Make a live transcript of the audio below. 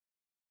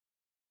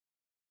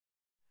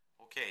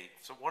Okay,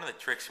 so one of the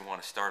tricks you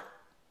want to start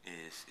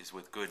is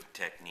with good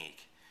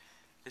technique.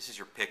 This is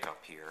your pickup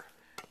here.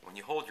 When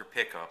you hold your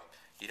pickup,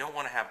 you don't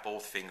want to have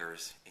both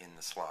fingers in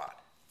the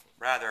slot.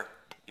 Rather,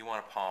 you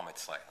want to palm it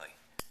slightly.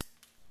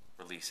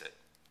 Release it.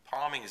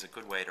 Palming is a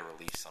good way to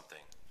release something.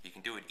 You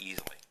can do it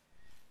easily.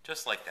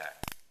 Just like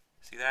that.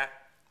 See that?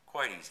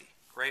 Quite easy.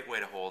 Great way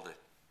to hold it.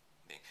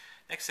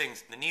 Next thing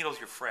is the needle's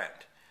your friend.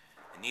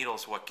 The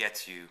needle's what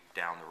gets you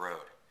down the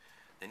road.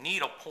 The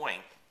needle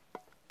point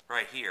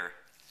right here,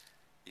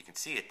 you can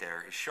see it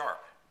there, is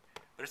sharp,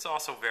 but it's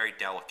also very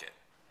delicate.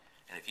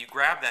 And if you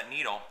grab that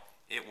needle,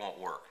 it won't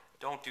work.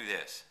 Don't do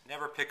this.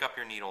 Never pick up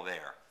your needle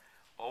there.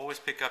 Always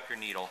pick up your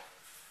needle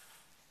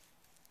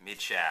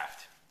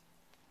mid-shaft.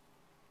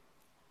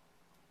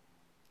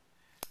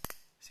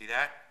 See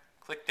that?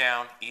 Click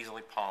down,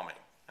 easily palming.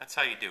 That's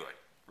how you do it.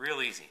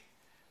 Real easy.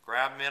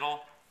 Grab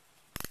middle,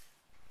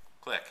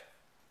 click.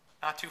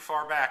 Not too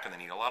far back on the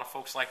needle. A lot of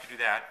folks like to do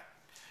that.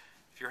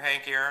 If you're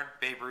Hank Aaron,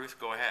 Babe Ruth,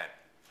 go ahead.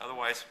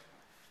 Otherwise,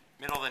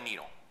 middle of the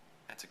needle.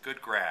 That's a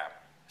good grab.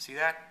 See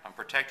that? I'm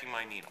protecting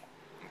my needle.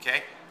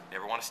 Okay?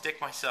 Never want to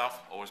stick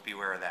myself. Always be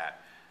aware of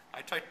that.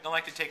 I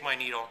like to take my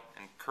needle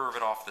and curve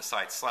it off the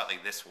side slightly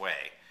this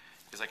way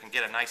because I can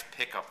get a nice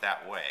pickup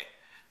that way.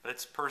 But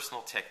it's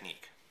personal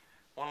technique.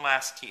 One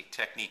last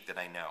technique that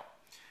I know.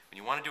 When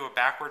you want to do a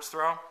backwards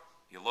throw,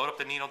 you load up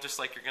the needle just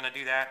like you're going to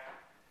do that,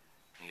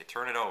 and you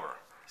turn it over.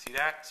 See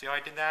that? See how I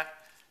did that?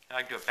 Now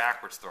I can do a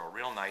backwards throw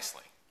real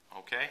nicely.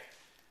 Okay?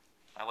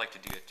 I like to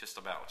do it just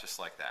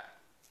like that.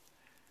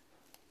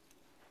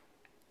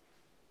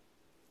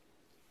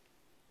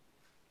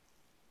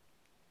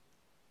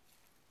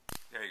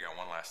 There you go,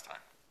 one last time.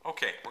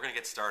 Okay, we're going to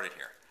get started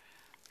here.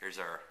 Here's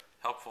our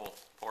helpful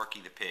Porky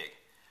the Pig.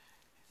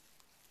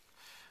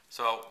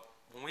 So,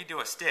 when we do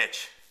a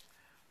stitch,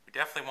 we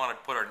definitely want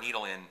to put our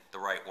needle in the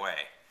right way.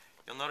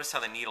 You'll notice how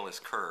the needle is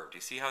curved.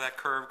 You see how that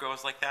curve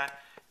goes like that?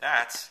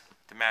 That's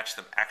to match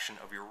the action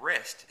of your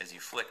wrist as you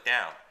flick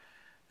down.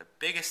 The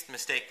biggest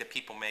mistake that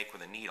people make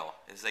with a needle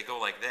is they go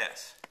like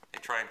this. They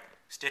try and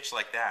stitch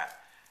like that.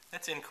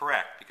 That's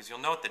incorrect because you'll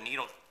note the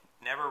needle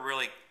never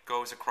really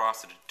goes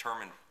across a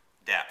determined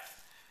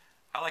depth.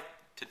 I like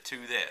to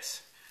do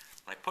this.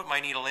 When I put my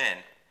needle in,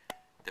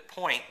 the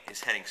point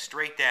is heading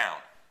straight down.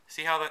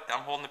 See how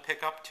I'm holding the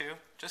pickup too?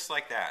 Just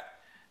like that.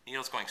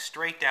 Needle's going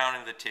straight down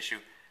into the tissue,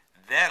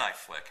 then I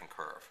flick and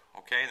curve.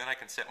 Okay, then I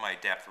can set my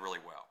depth really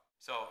well.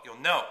 So you'll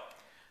note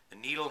the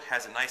needle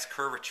has a nice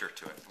curvature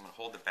to it. I'm going to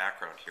hold the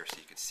background here so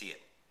you can see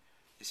it.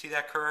 You see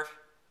that curve?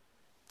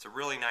 It's a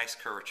really nice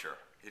curvature.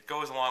 It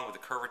goes along with the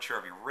curvature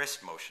of your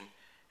wrist motion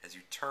as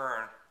you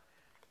turn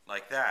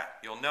like that.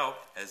 You'll note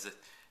as the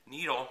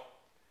needle,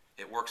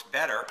 it works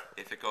better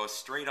if it goes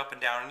straight up and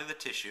down into the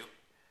tissue.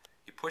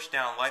 You push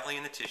down lightly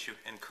in the tissue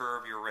and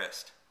curve your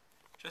wrist.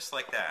 Just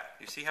like that.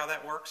 You see how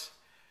that works?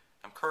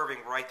 I'm curving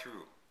right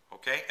through,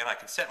 okay? And I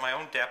can set my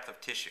own depth of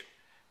tissue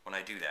when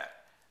I do that.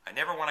 I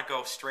never want to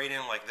go straight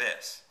in like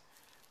this,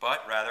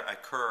 but rather I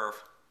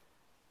curve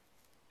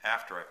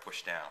after I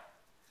push down.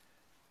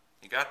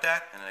 You got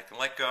that? And then I can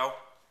let go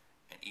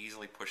and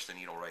easily push the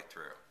needle right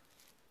through.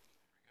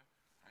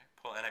 All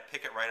right, pull, and I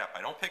pick it right up.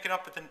 I don't pick it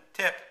up at the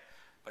tip,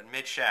 but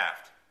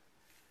mid-shaft.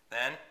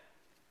 Then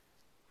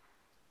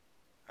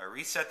I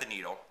reset the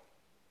needle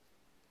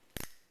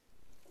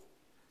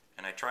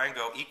and I try and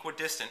go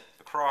equidistant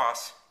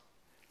across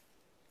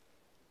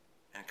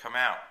and come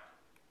out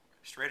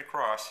straight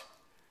across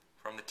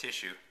from the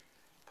tissue,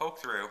 poke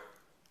through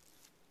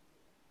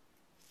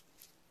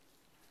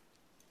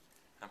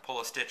and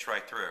pull a stitch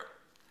right through.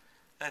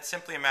 And it's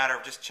simply a matter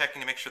of just checking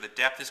to make sure the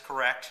depth is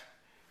correct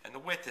and the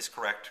width is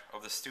correct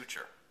of the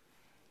suture.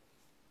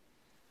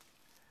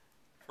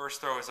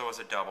 First throw is always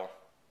a double.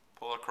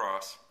 Pull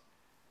across,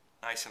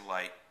 nice and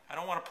light. I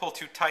don't want to pull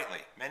too tightly.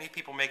 Many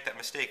people make that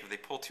mistake. If they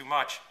pull too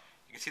much,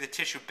 you can see the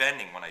tissue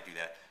bending when I do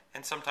that,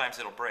 and sometimes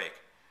it'll break.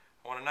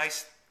 I want a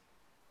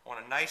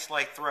nice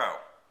light throw,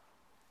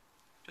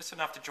 just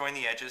enough to join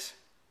the edges,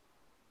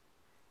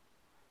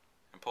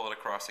 and pull it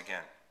across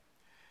again.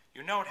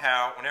 You note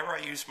how whenever I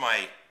use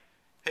my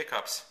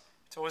pickups,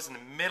 it's always in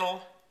the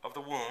middle of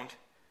the wound,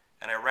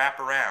 and I wrap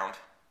around,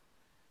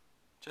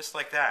 just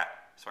like that.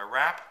 So I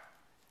wrap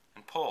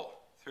and pull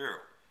through.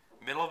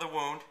 Middle of the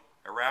wound,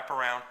 I wrap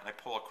around and I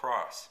pull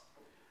across.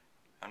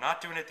 I'm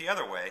not doing it the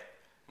other way.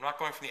 I'm not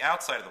going from the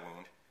outside of the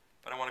wound,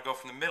 but I want to go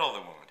from the middle of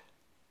the wound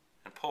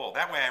and pull.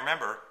 That way I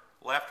remember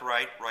left,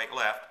 right,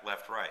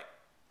 left, right.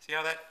 See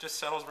how that just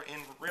settles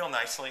in real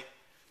nicely?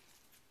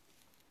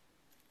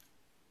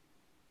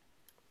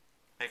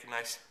 Make a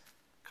nice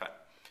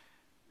cut.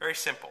 Very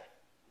simple,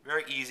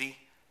 very easy,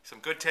 some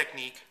good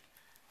technique,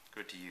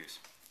 good to use.